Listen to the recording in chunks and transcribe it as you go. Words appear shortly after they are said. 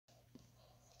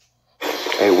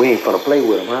Hey, we ain't finna play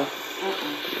with him, huh?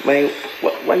 Man,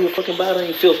 why you fucking bottle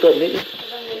ain't filled up, nigga?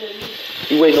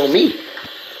 You waiting on me?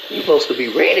 You supposed to be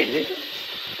ready, nigga.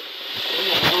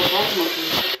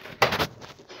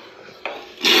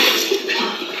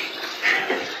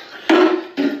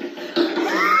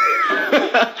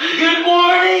 Good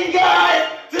morning, guys!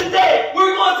 Today,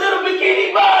 we're going to the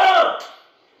Bikini Bottom!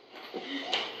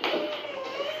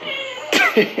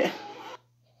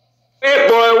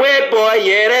 Wet boy,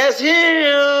 yeah, that's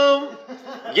him!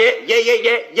 Yeah,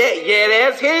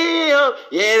 that's him!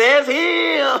 Yeah, that's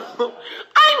him!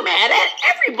 I'm mad at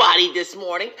everybody this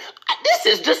morning. This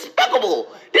is despicable.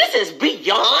 This is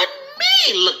beyond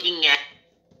me looking at.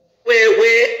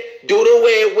 Do the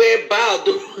wet, bow,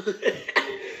 do.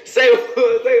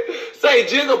 say,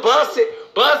 jiggle, bust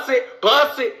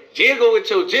it. Jiggle with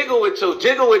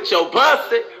your,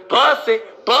 bust it.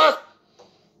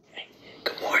 Hey,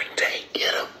 good morning, Dave.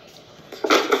 Get him.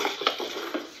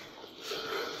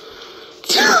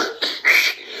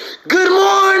 Good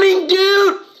morning,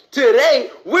 dude. Today,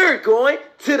 we're going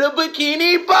to the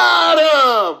Bikini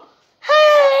Bottom.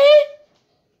 Hey.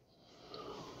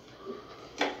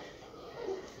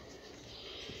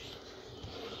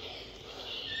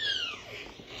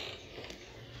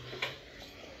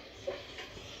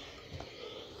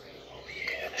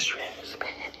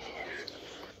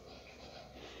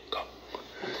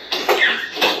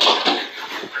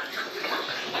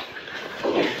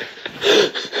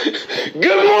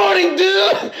 Good morning,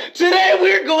 dude. Today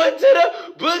we're going to the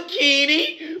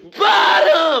Bikini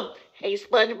Bottom. Hey,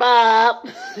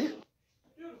 SpongeBob.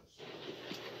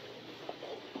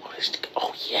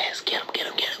 Oh, yes. Get him.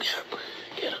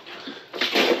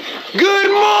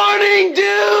 Good morning,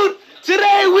 dude.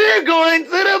 Today we're going to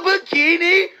the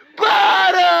Bikini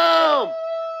Bottom.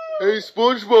 Hey,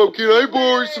 SpongeBob, can I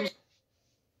borrow some...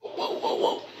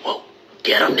 Whoa.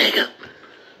 Get him, nigga.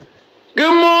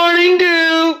 Good morning,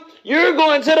 dude. You're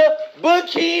going to the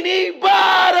Bikini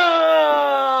Bottom.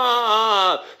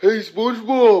 Hey,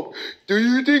 SpongeBob, do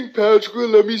you think Patrick will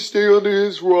let me stay under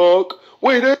his rock?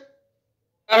 Wait, I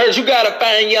heard you got a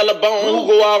fine yellow bone who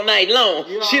go all night long.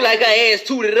 Yeah. She like her ass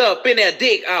tooted up and her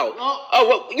dick out. Oh,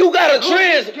 well, you got a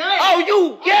trans. Oh,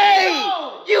 you gay.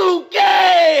 You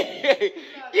gay.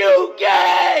 You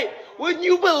gay. Wouldn't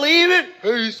you believe it?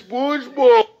 Hey,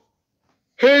 SpongeBob.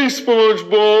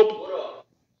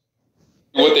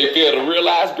 What they fail to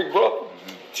realize, big brother,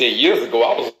 10 years ago,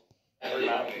 I was...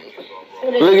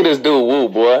 Look at this dude, woo,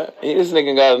 boy. This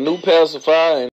nigga got a new pacifier.